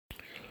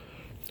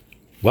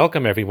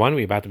Welcome, everyone.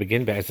 We're about to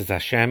begin Be'ezus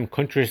Hashem,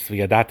 Kuntris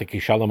V'yadata Ki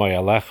Shalom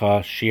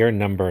Alecha, Shir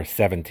number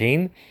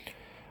 17,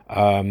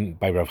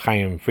 by Rav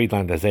Chaim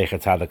Friedland,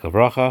 Azechet Tzaddik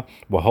Levracha.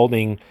 We're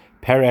holding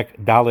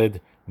Perek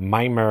Dalid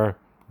Maimer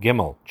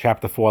Gimel,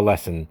 Chapter 4,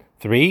 Lesson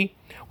 3.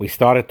 We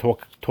started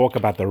talk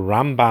about the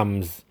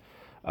Rambam's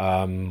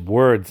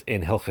words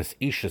in Hilchas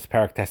Ishus,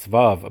 Perek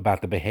Tesvav,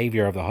 about the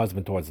behavior of the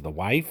husband towards the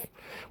wife.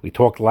 We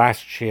talked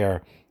last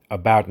year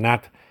about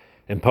not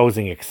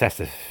imposing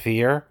excessive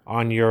fear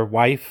on your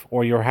wife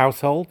or your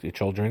household, your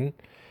children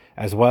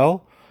as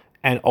well,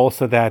 and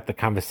also that the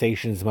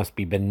conversations must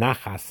be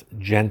benachas,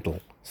 gentle,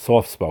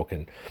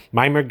 soft-spoken.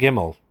 Maimer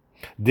Gimel,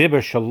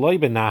 Dibber shaloi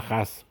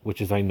benachas,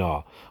 which is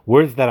ainah.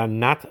 Words that are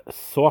not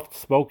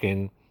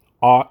soft-spoken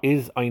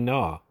is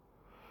ainah.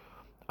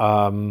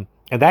 And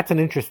that's an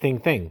interesting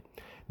thing,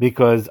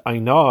 because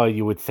ainah,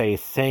 you would say,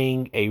 is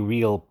saying a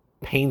real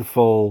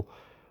painful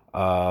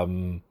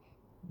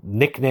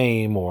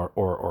nickname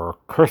or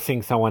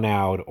cursing someone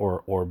out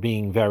or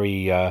being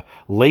very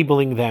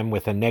labeling them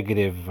with a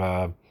negative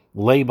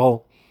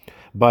label.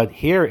 But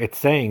here it's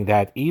saying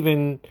that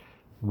even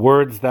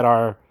words that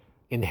are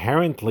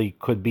inherently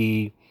could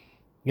be,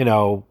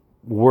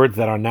 words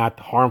that are not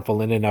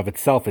harmful in and of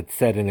itself, it's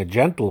said in a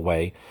gentle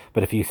way,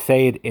 but if you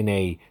say it in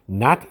a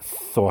not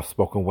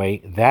soft-spoken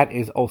way, that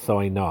is also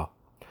a na.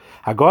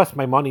 Hagos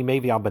my money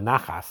maybe al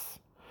benachas.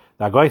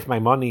 The Agois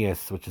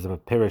Maimonides, which is a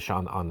pirish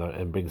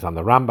and brings on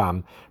the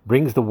Rambam,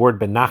 brings the word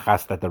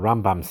benachas that the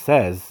Rambam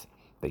says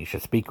that you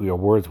should speak your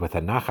words with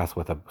a nachas,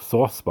 with a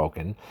soft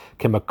spoken,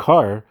 can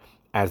occur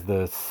as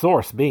the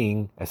source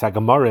being as a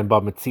Gemara in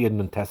Bava Metzia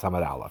Nun Tes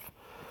Amud Aleph.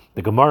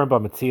 The Gemara in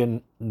Bava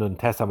Metzia Nun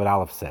Tes Amud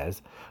Aleph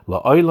says,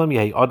 La'olam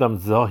yehi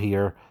adam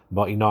zohir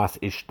ba'inas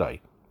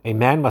ishtoi. A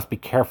man must be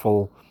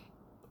careful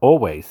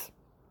always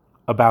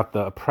about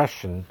the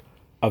oppression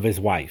of his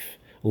wife.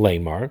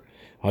 Lamar,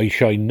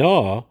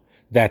 ha'ishay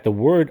that the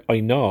word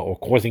oina, or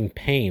causing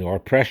pain or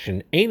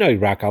oppression, is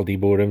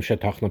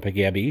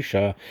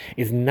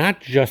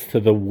not just to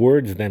the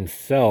words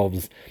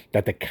themselves,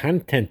 that the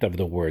content of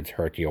the words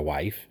hurt your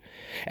wife.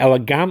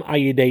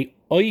 The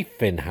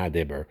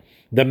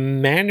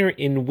manner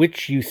in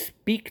which you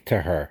speak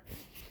to her.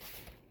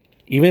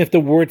 Even if the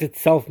words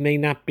itself may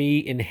not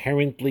be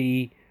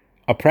inherently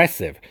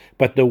oppressive,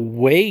 but the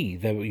way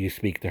that you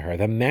speak to her,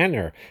 the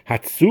manner,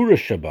 hatsura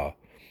shaba,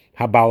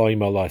 in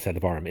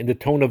the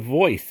tone of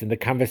voice, in the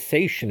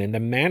conversation, in the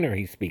manner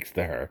he speaks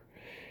to her.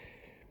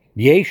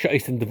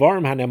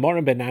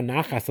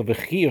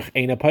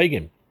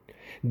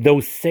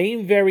 Those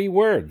same very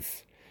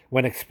words,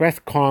 when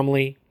expressed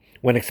calmly,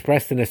 when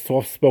expressed in a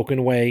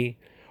soft-spoken way,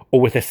 or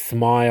with a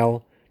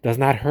smile, does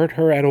not hurt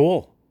her at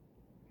all.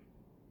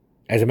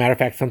 As a matter of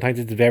fact, sometimes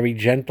it's very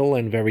gentle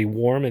and very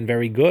warm and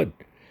very good.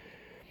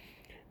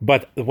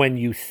 But when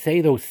you say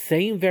those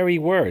same very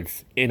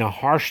words in a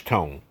harsh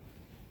tone,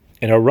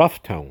 in a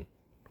rough tone,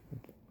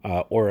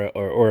 or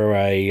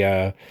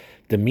a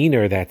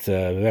demeanor that's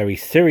very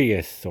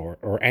serious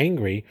or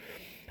angry,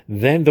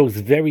 then those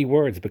very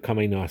words become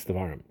a nas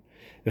devarim.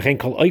 The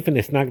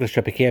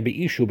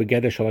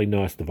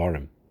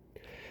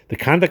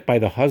conduct by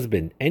the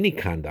husband, any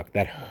conduct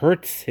that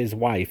hurts his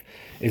wife,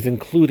 is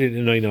included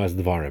in Einas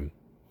Devarim,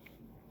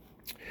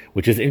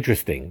 which is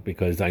interesting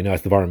because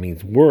Einas Devarim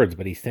means words,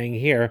 but he's saying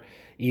here,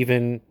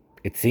 even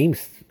it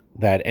seems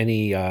that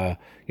any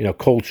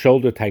cold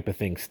shoulder type of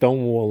thing,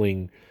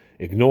 stonewalling,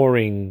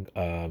 ignoring,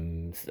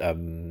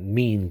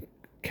 mean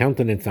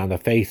countenance on the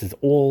face is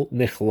all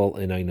nichlal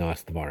in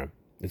Einas Devarim.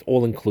 It's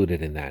all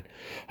included in that.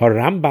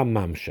 Harambam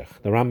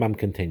mamshech. The Rambam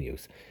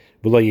continues.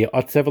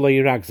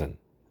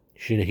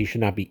 He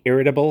should not be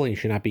irritable and he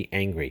should not be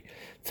angry.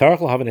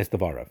 One needs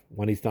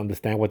to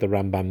understand what the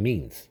Rambam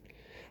means.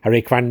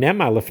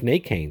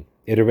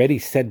 It already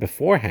said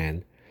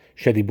beforehand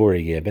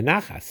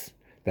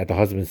that the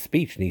husband's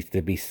speech needs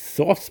to be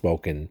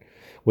soft-spoken,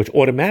 which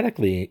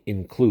automatically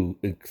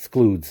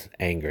excludes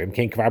anger.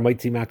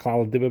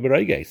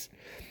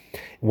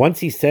 Once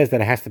he says that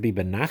it has to be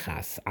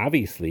benachas,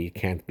 obviously it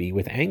can't be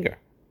with anger.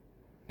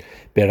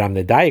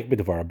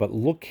 But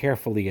look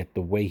carefully at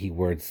the way he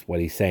words what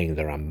he's saying,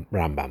 the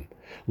Rambam.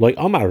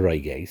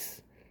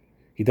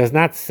 He does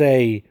not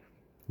say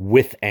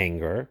with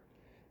anger.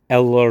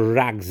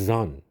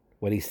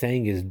 What he's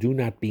saying is, do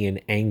not be an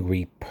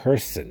angry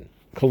person.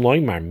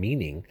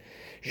 Meaning,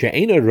 he's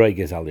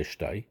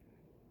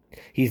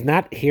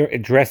not here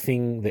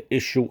addressing the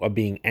issue of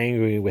being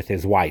angry with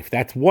his wife.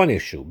 That's one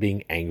issue,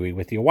 being angry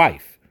with your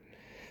wife.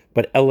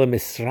 But it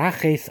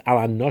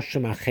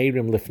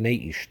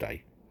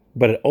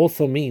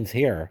also means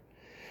here,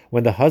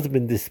 when the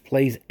husband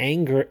displays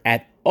anger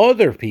at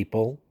other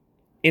people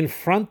in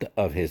front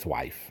of his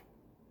wife.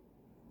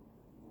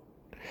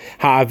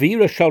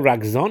 Ha'avira shel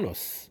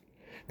ragzonus,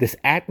 this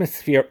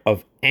atmosphere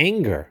of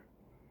anger,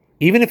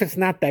 even if it's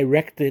not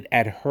directed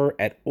at her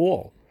at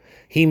all,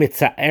 he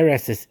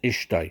mitza'eres es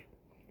ishtoi,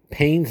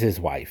 pains his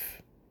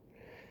wife,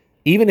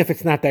 even if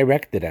it's not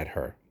directed at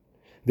her.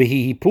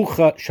 V'hi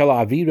hipucha shel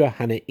ha'avira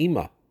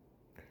hane'ima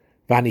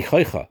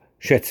v'hanichoicha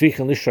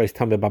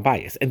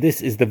And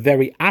this is the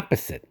very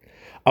opposite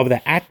of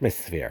the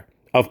atmosphere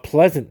of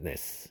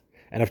pleasantness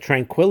and of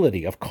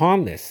tranquility, of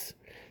calmness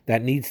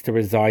that needs to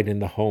reside in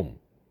the home.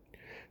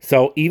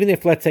 So even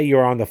if, let's say,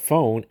 you're on the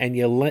phone and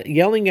you're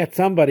yelling at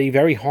somebody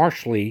very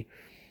harshly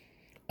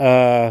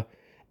at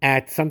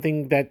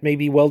something that may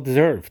be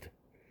well-deserved,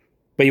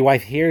 but your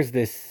wife hears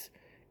this,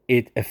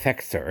 it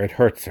affects her, it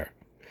hurts her.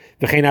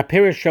 And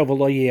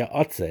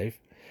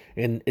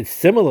it's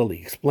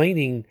similarly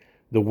explaining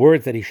the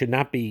words that he should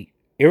not be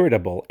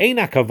irritable. His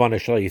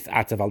intent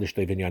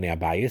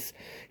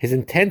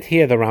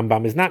here, the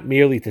Rambam, is not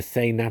merely to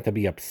say not to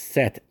be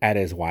upset at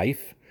his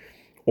wife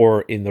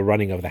or in the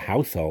running of the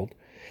household,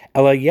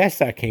 but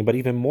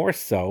even more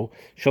so,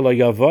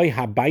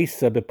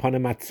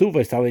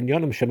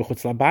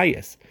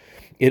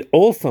 it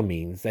also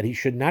means that he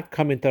should not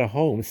come into the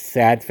home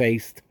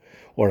sad-faced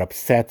or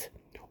upset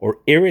or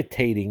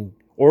irritated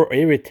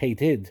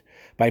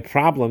by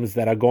problems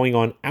that are going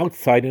on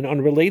outside and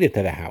unrelated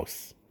to the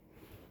house.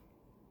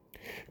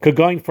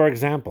 For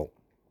example,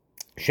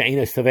 he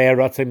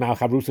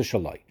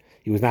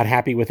was not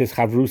happy with his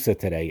chavrusa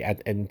today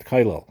in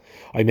Kailel,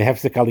 or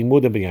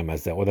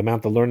the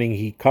amount of learning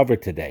he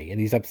covered today, and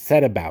he's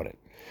upset about it.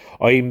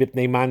 Or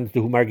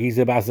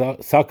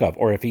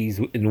if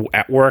he's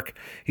at work,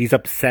 he's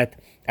upset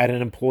at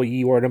an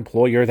employee or an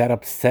employer that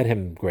upset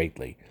him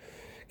greatly.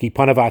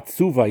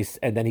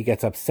 And then he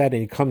gets upset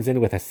and he comes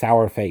in with a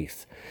sour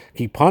face.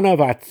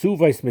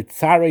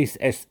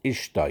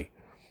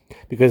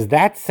 Because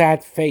that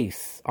sad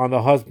face on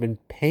the husband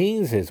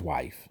pains his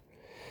wife.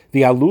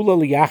 And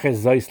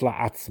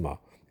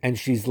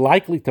she's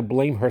likely to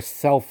blame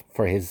herself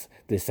for his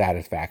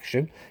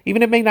dissatisfaction,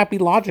 even it may not be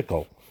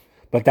logical,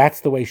 but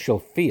that's the way she'll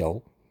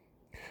feel.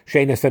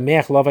 She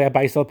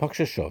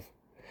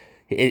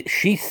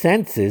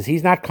senses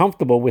he's not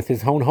comfortable with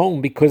his own home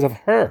because of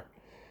her.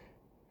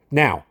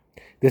 Now,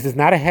 this is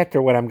not a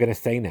heter, what I'm going to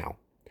say now,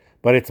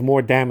 but it's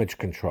more damage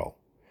control.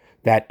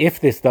 That if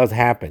this does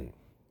happen,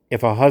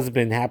 if a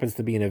husband happens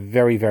to be in a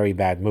very, very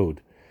bad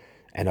mood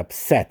and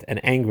upset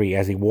and angry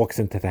as he walks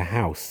into the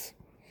house,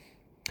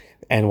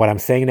 and what I'm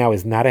saying now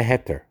is not a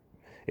heter,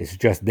 it's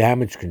just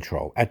damage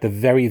control. At the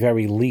very,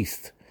 very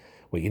least,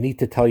 what you need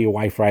to tell your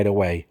wife right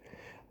away,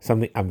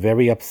 I'm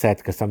very upset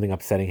because something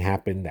upsetting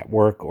happened at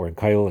work or in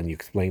Kail, and you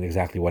explain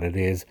exactly what it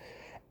is,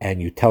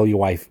 and you tell your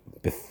wife,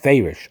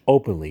 beferish,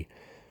 openly,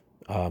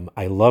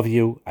 I love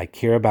you, I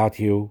care about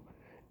you,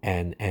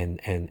 and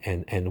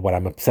what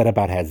I'm upset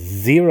about has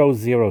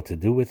zero to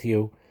do with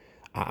you.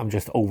 I'm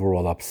just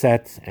overall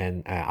upset,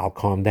 and I'll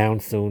calm down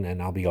soon, and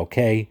I'll be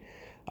okay.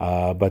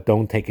 But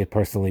don't take it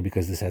personally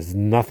because this has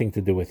nothing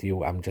to do with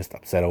you. I'm just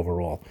upset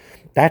overall.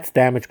 That's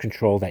damage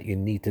control that you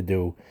need to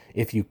do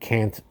if you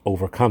can't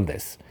overcome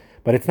this.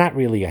 But it's not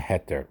really a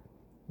heter.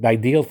 The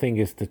ideal thing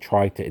is to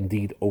try to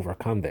indeed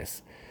overcome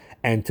this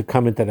and to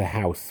come into the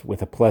house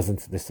with a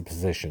pleasant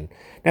disposition.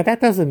 Now,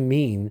 that doesn't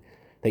mean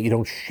that you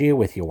don't share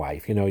with your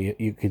wife.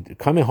 You could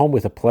come home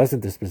with a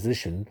pleasant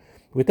disposition,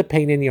 with the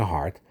pain in your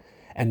heart,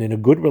 and in a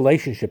good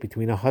relationship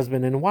between a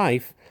husband and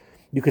wife,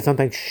 you could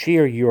sometimes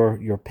share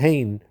your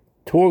pain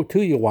to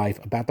your wife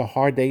about the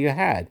hard day you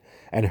had,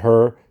 and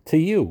her to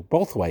you,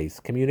 both ways.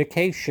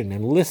 Communication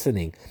and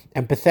listening,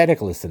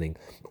 empathetic listening.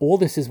 All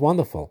this is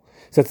wonderful.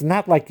 So it's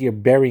not like you're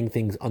burying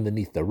things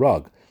underneath the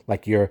rug,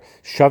 like you're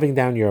shoving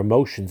down your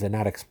emotions and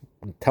not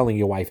telling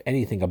your wife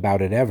anything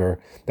about it ever.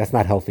 That's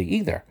not healthy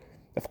either.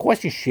 Of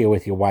course you share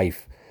with your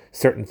wife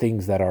certain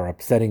things that are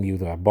upsetting you,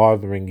 that are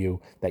bothering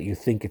you, that you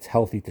think it's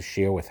healthy to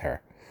share with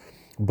her.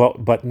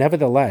 But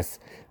nevertheless,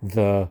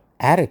 the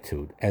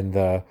attitude and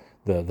the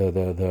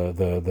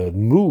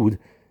mood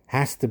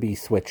has to be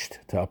switched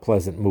to a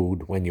pleasant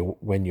mood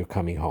when you're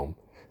coming home.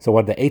 So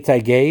what the eitz I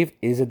gave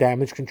is a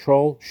damage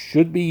control,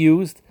 should be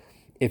used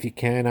if you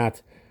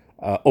cannot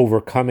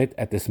overcome it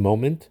at this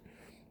moment,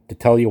 to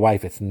tell your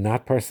wife it's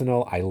not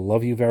personal, I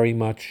love you very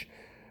much,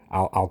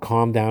 I'll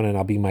calm down and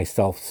I'll be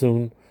myself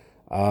soon.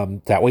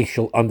 That way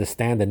she'll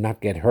understand and not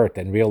get hurt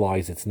and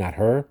realize it's not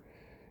her.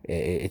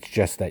 It's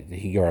just that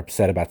you're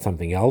upset about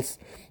something else.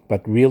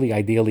 But really,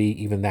 ideally,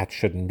 even that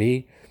shouldn't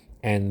be.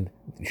 And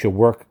you should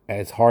work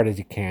as hard as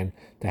you can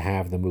to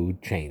have the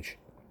mood change.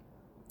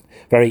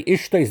 Very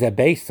ishtoi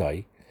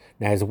zebeisai.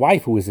 Now his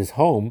wife, who is his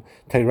home,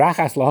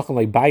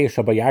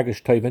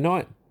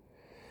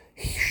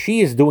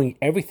 she is doing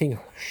everything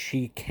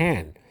she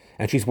can,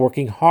 and she's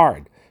working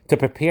hard to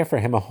prepare for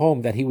him a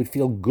home that he would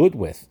feel good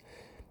with,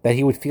 that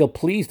he would feel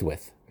pleased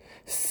with.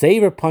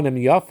 Save upon him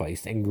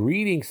yafais, and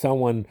greeting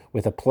someone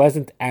with a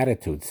pleasant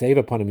attitude. Save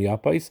upon him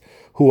yafais,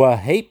 who a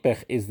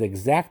hepech is the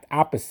exact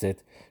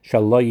opposite,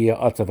 shaloya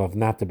otzav, of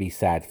not to be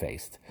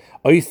sad-faced.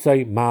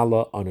 Oisai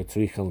mala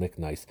anutzrichen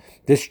liknais.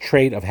 This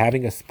trait of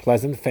having a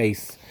pleasant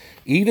face,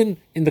 even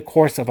in the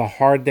course of a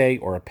hard day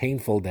or a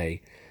painful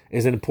day,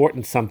 is an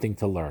important something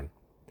to learn.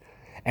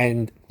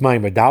 And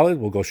Maimer Daled,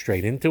 we'll go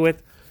straight into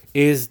it,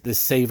 is the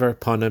Sever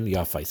Panim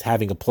Yafais,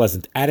 having a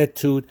pleasant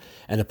attitude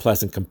and a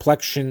pleasant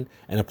complexion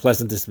and a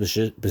pleasant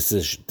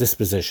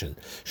disposition.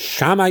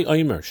 Shammai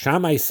Omer,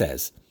 Shammai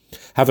says,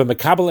 Have a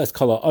makabel es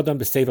kol adam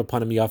b'seiv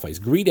upon him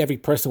yafais. Greet every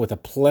person with a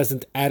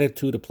pleasant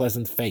attitude, a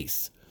pleasant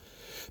face.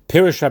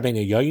 Pirish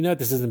Rabbeinu Yoina,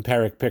 this is in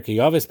Perek Pirkei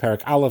Avos,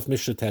 Perek Aleph,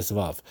 Mishnah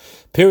Tesvav.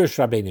 Pirish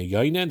Rabbeinu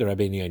Yoina, the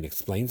Rabbeinu Yoina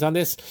explains on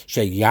this.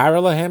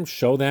 Sheyar lahem,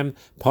 show them,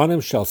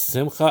 panim shel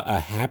simcha, a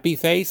happy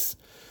face.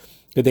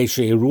 So that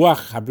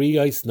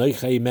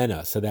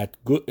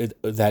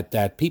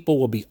that people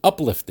will be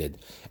uplifted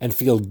and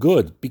feel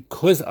good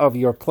because of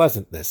your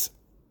pleasantness.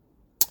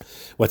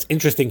 What's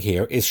interesting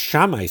here is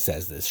Shammai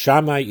says this.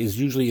 Shammai is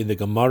usually in the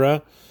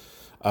Gemara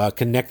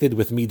connected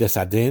with Midas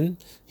Adin.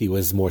 He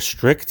was more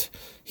strict.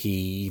 He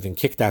even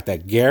kicked out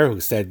that ger who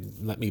said,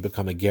 let me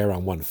become a ger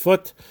on one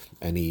foot,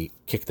 and he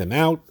kicked him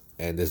out,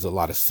 and there's a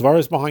lot of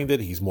svaras behind it.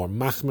 He's more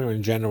machmir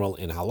in general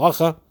in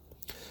halacha.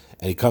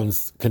 And he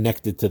comes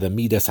connected to the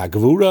Midas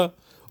HaGvura,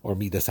 or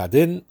Midas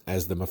Adin,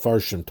 as the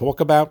Mefarshim talk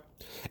about.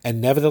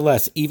 And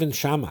nevertheless, even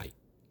Shammai,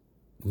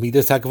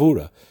 Midas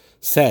HaGvura,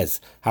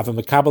 says, have a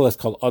mekabeles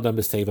kol adam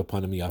b'seiv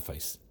upon him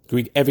yafais.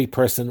 Greet every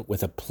person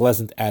with a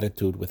pleasant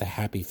attitude, with a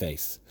happy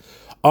face.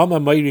 Ama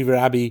Meiri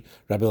Rabbi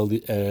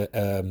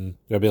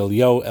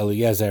Elio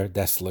Eliezer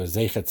Dessler,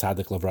 Zeichet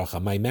Tzadik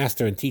Lavracha. My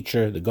master and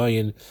teacher, the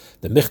Goyen,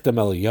 the Michtam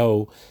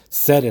Elio,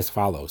 said as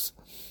follows.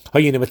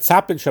 This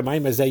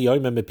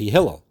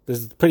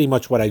is pretty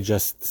much what I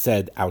just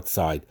said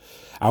outside.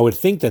 I would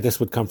think that this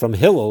would come from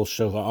Hillel,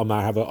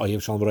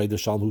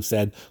 who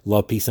said,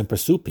 love peace and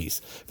pursue peace.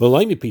 And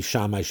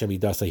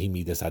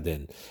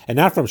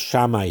not from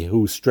Shammai,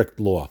 who's strict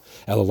law.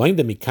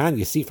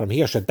 You see from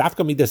here, that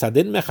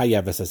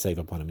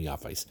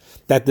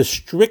the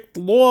strict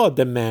law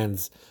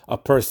demands a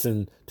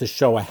person to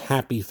show a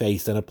happy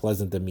face and a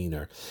pleasant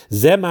demeanor.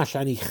 This is not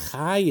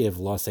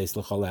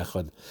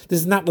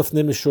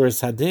lefnim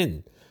mishuras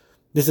hadin.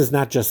 This is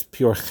not just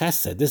pure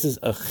chesed. This is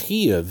a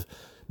chiyuv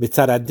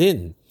mitzad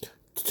adin,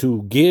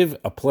 to give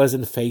a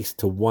pleasant face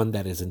to one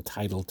that is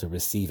entitled to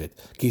receive it.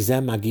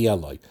 Kizem magia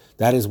loy.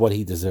 That is what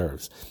he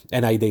deserves.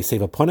 And I they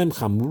save upon him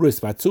chamuris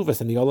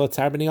vatzuvas and the olah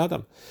tzar b'nei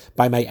adam.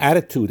 By my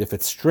attitude, if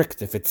it's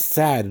strict, if it's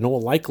sad, in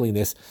all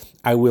likeliness,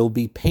 I will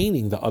be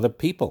paining the other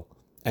people,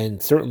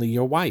 and certainly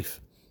your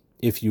wife,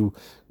 if you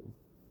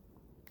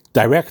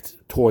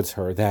direct towards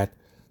her that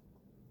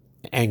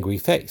angry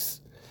face.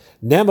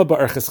 Nema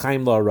ba'Orchos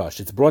Chaim la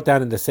Rush. It's brought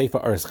down in the Sefer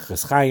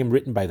Orchos Chaim,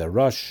 written by the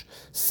Rush,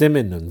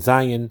 Siman Nun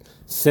Zayin,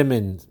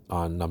 Siman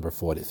on number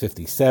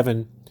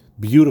 57.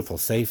 Beautiful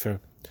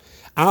Sefer.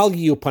 Al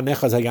yiu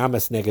panecha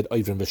zayamas neged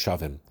oivrim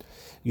v'shavim.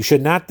 You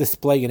should not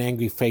display an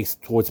angry face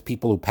towards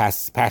people who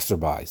pass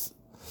passerbys.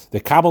 The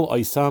kabel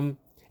oisam,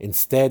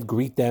 instead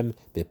greet them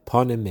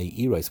b'panim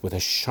me'iros, with a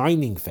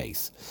shining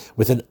face,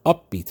 with an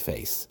upbeat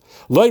face.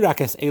 Lo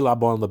rakes ela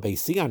bon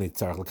lebeisian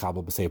itzarech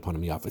l'kabel b'sei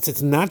panim yafis.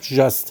 It's not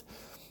just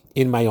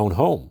in my own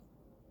home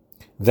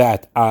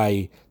that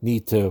I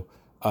need to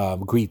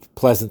greet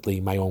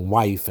pleasantly my own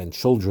wife and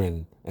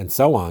children and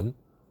so on.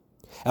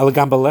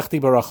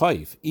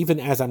 Even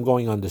as I'm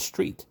going on the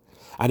street,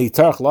 I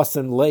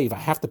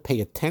have to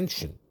pay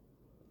attention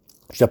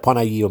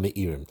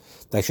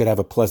that I should have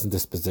a pleasant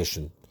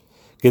disposition,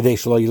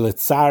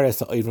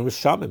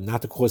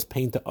 not to cause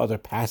pain to other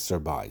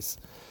passerbys.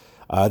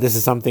 This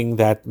is something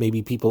that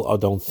maybe people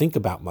don't think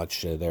about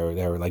much.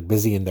 They're like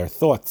busy in their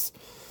thoughts.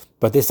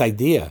 But this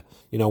idea,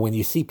 when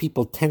you see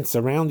people tense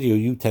around you,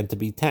 you tend to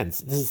be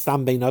tense. This is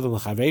Sam Bein Adam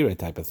L'Chaveira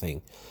type of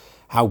thing.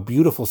 How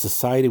beautiful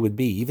society would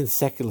be, even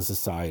secular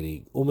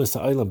society, Umas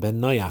Ha'olam Ben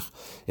Noach,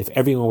 if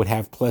everyone would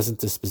have pleasant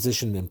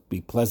disposition and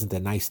be pleasant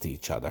and nice to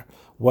each other.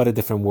 What a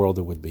different world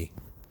it would be.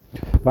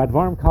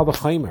 Vadvarim Kal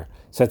V'Chomer.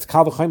 So it's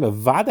Kal V'Chomer,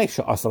 Vadei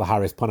She'asal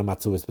Haris Panam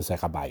Matzuvis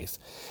B'Sech HaBayis.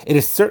 It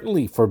is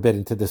certainly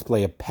forbidden to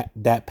display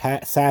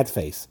that sad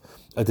face,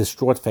 a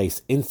distraught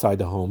face inside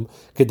the home,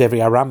 Kedevri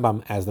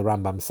Rambam, as the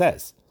Rambam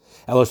says.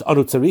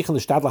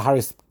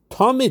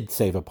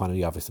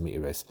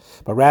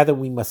 But rather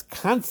we must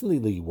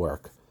constantly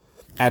work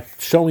at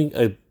showing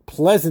a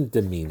pleasant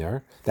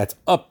demeanor that's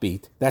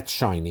upbeat, that's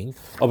shining,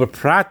 of a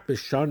prat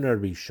b'shana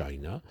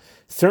rishayna,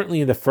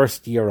 certainly in the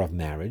first year of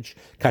marriage,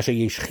 where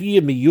there's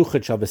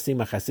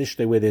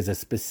a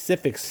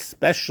specific,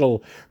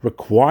 special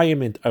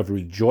requirement of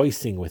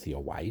rejoicing with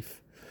your wife.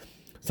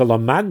 So we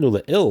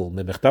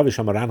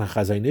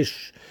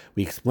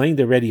explained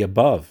already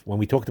above when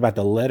we talked about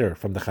the letter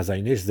from the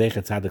Chazon Ish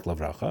Zeichet Tzadik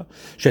Lavracha.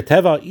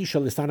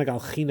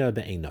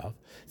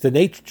 It's the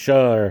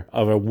nature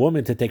of a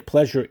woman to take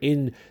pleasure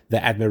in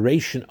the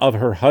admiration of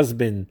her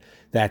husband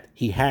that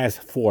he has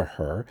for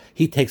her.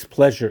 He takes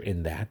pleasure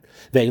in that.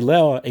 And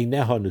on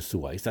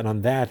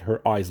that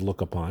her eyes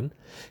look upon.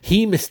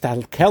 He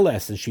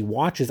mistalkeles, and she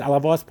watches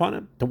alavos upon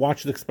him, to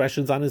watch the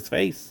expressions on his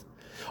face.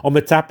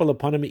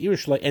 Upon him,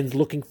 ends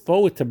looking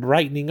forward to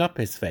brightening up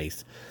his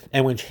face.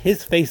 And when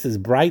his face is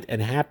bright and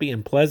happy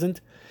and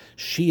pleasant,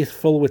 she is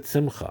full with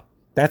simcha.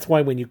 That's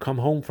why when you come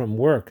home from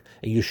work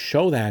and you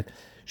show that,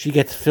 she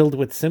gets filled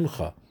with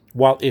simcha.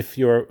 While if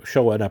you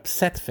show an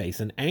upset face,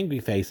 an angry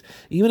face,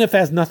 even if it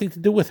has nothing to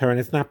do with her and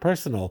it's not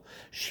personal,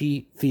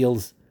 she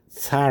feels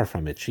tsar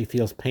from it. She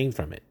feels pain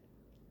from it.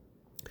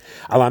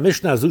 Ala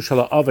Mishnah zu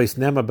shala avos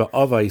nema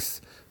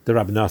be'avos the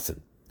Rabnasan.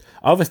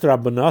 Avos the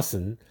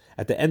Rabnasan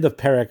at the end of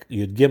Perek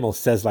Yud Gimel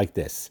says like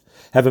this: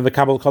 Heaven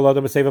v'kabel kol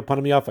adam v'seiv upon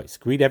him yafos.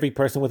 Greet every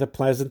person with a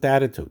pleasant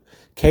attitude.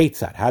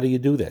 Ketzad, how do you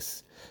do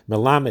this?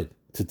 Melamed,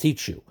 to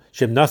teach you.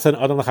 Shem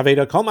nasan adam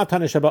l'chaveiro kol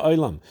matana sheba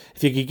olam.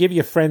 If you could give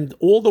your friend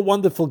all the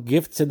wonderful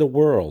gifts in the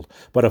world,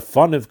 but a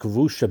fun of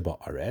kavusha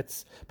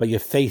ba'aretz, but your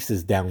face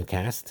is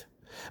downcast.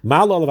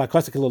 Mal olav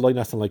hakosik l'loy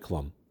nasan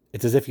l'klum.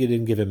 It's as if you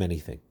didn't give him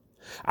anything.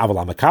 But if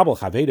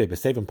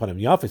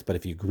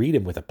you greet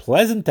him with a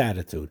pleasant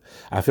attitude,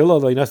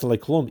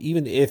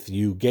 even if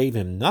you gave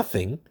him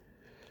nothing,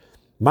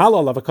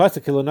 it's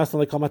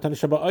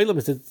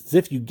as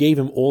if you gave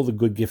him all the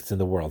good gifts in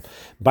the world.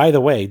 By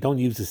the way, don't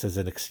use this as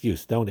an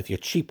excuse. If you're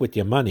cheap with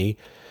your money,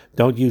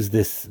 don't use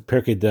this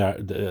Pirkei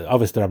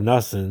Avos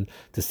Rabnasan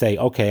to say,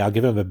 okay, I'll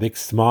give him a big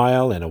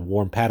smile and a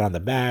warm pat on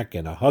the back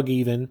and a hug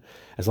even,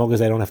 as long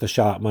as I don't have to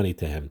shell out money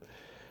to him.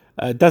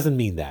 It doesn't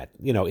mean that.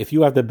 If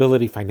you have the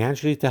ability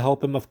financially to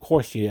help him, of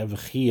course you have a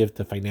chiyuv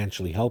to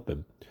financially help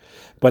him.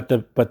 But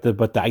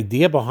the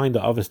idea behind the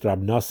Avos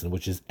Rabnasan,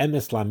 which is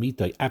emes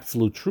lamita,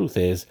 absolute truth,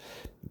 is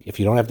if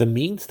you don't have the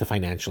means to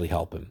financially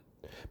help him,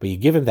 but you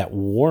give him that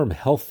warm,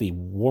 healthy,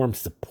 warm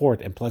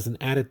support and pleasant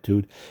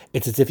attitude,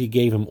 it's as if you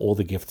gave him all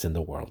the gifts in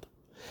the world.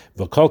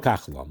 V'kol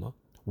kach lama.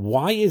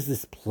 Why is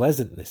this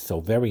pleasantness so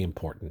very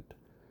important?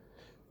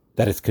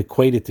 That it's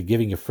equated to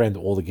giving your friend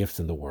all the gifts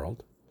in the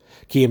world.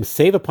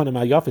 Because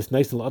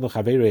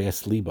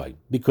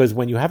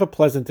when you have a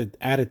pleasant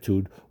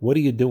attitude, what are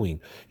you doing?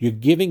 You're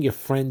giving your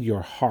friend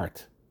your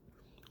heart.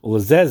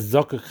 And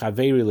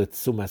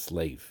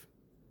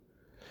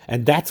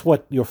that's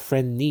what your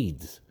friend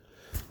needs.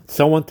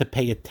 Someone to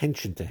pay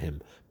attention to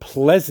him,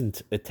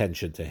 pleasant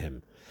attention to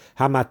him.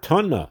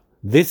 Hamatona,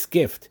 this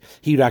gift,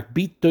 in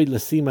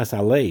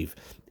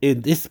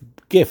this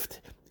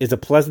gift is a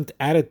pleasant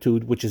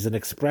attitude, which is an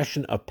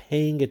expression of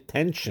paying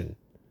attention.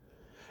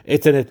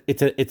 It's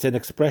an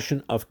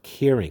expression of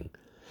caring.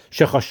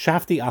 I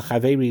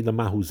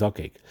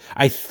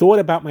thought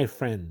about my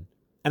friend,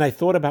 and I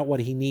thought about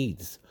what he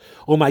needs.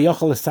 And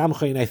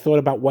I thought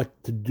about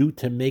what to do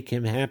to make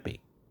him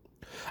happy.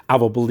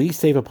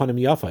 Save upon him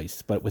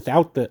yafais, but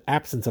without the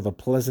absence of a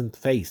pleasant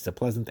face, a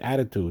pleasant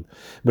attitude,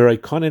 the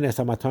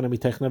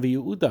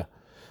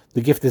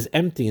gift is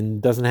empty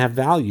and doesn't have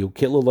value,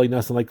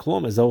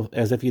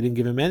 as if you didn't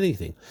give him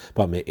anything.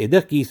 But on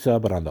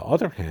the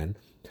other hand,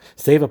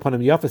 save upon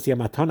him yafas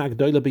yamatana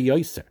gdoila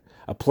beyoser.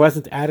 A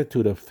pleasant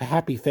attitude, a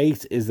happy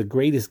face is the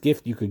greatest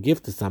gift you could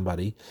give to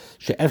somebody.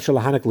 She'ef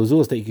shalahanak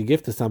lazulas, that you could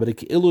give to somebody.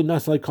 Ki'ilu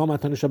nasalei kol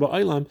matana shaba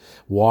olam.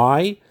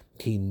 Why?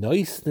 Ki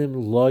noisnim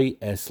loy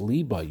es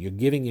liba. You're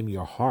giving him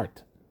your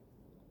heart.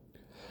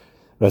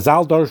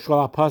 Razal Darsh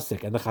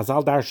Pasik, and the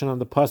Chazal Darshan on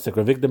the Pasik,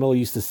 Rav Avigdor Miller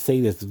used to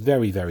say this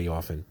very, very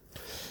often.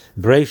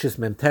 Bereshis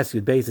Memtes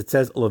Yud Beis, it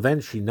says, Leven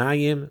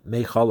Shinayim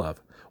Mechalav.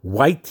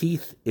 White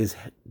teeth is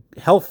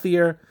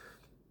healthier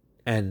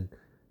and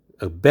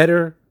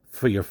better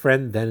for your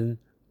friend than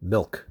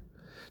milk.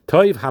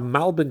 Toiv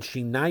hamalben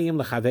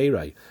shinayim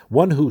lechaverai.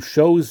 One who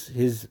shows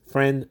his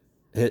friend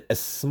a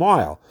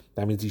smile,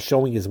 that means he's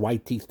showing his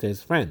white teeth to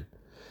his friend,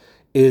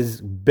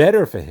 is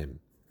better for him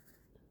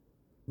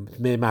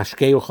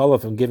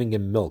from giving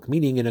him milk.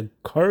 Meaning an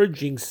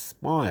encouraging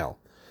smile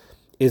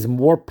is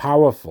more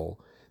powerful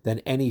than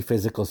any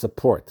physical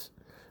support.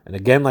 And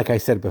again, like I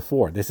said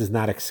before, this is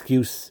not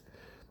excuse.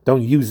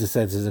 Don't use this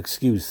as an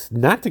excuse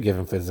not to give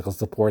him physical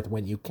support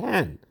when you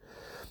can.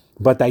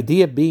 But the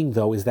idea being,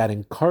 though, is that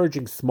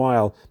encouraging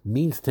smile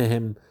means to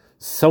him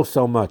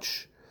so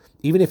much.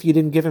 Even if you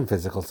didn't give him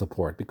physical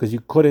support, because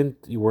you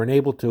weren't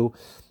able to,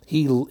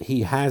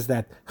 he has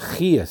that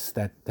chiyas,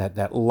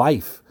 that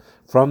life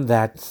from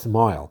that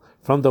smile,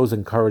 from those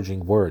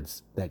encouraging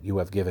words that you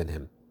have given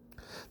him.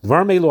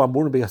 All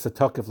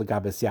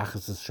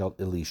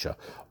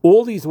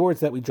these words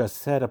that we just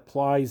said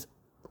applies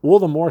all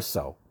the more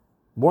so,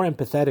 more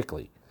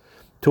empathetically,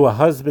 to a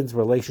husband's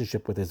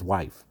relationship with his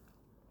wife.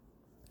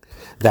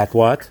 That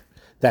what?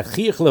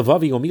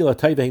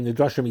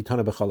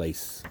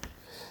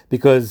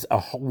 Because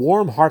a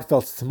warm,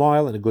 heartfelt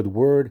smile and a good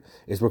word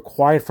is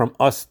required from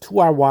us to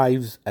our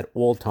wives at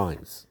all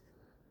times.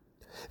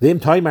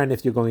 And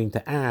if you're going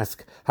to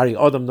ask,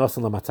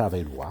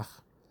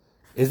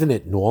 isn't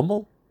it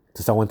normal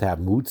to someone to have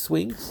mood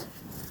swings?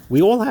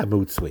 We all have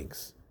mood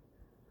swings.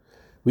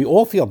 We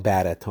all feel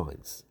bad at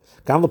times.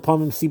 And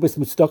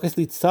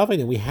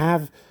we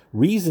have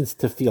reasons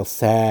to feel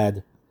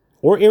sad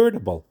or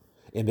irritable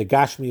in the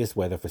Gashmias,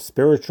 whether for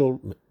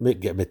spiritual,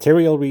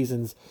 material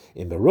reasons,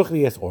 in the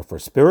Ruchnias, or for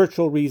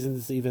spiritual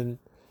reasons even.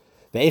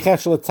 And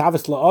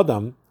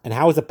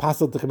how is it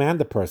possible to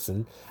command the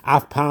person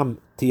not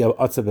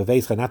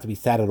to be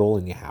sad at all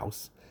in your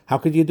house? How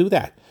could you do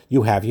that?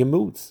 You have your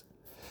moods.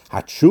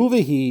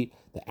 The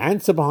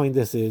answer behind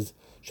this is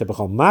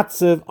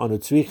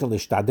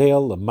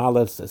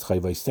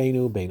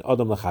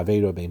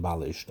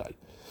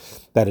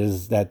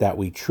that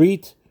we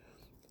treat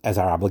as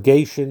our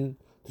obligation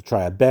to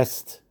try our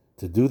best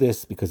to do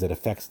this because it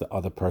affects the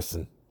other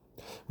person.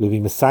 We'll be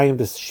Messiahing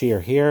this shir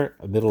here,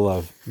 middle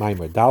of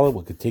Maimer Dalet.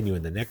 We'll continue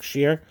in the next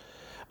year.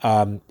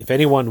 If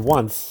anyone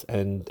wants,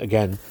 and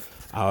again,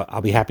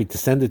 I'll be happy to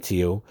send it to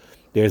you.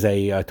 There's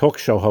a talk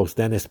show host,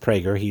 Dennis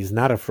Prager. He's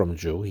not a Frum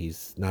Jew.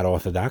 He's not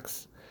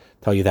Orthodox.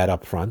 Tell you that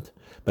up front.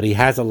 But he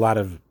has a lot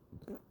of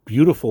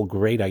beautiful,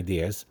 great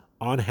ideas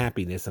on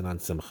happiness and on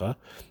simcha.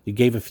 He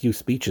gave a few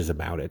speeches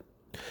about it.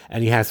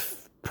 And he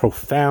has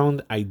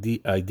profound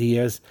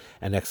ideas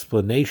and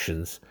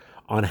explanations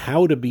on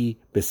how to be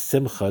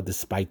besimcha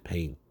despite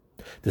pain.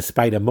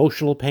 Despite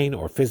emotional pain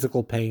or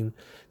physical pain,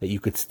 that you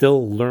could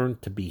still learn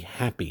to be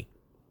happy.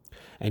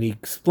 And he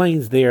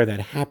explains there that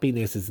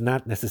happiness is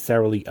not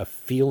necessarily a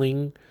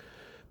feeling,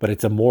 but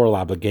it's a moral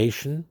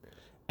obligation,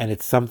 and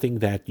it's something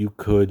that you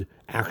could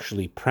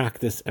actually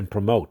practice and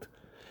promote.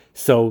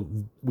 So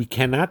we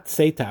cannot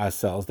say to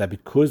ourselves that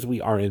because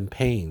we are in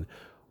pain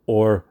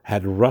or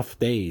had rough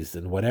days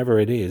and whatever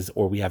it is,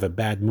 or we have a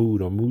bad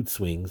mood or mood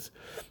swings,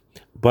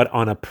 but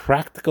on a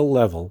practical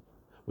level,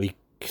 we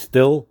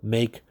still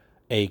make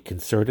a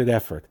concerted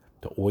effort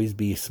to always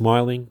be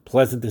smiling,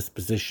 pleasant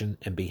disposition,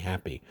 and be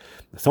happy.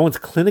 If someone's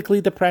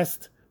clinically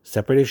depressed,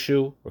 separate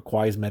issue,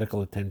 requires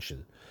medical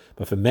attention.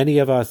 But for many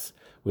of us,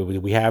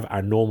 we have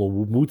our normal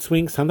mood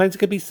swings. Sometimes it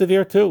could be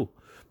severe too,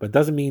 but it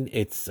doesn't mean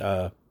it's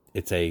a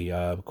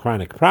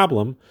chronic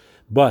problem.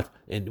 But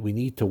we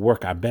need to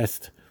work our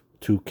best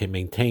to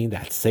maintain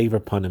that sever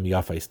panim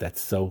yafais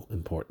that's so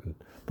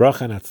important.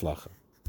 Bracha and atzlacha.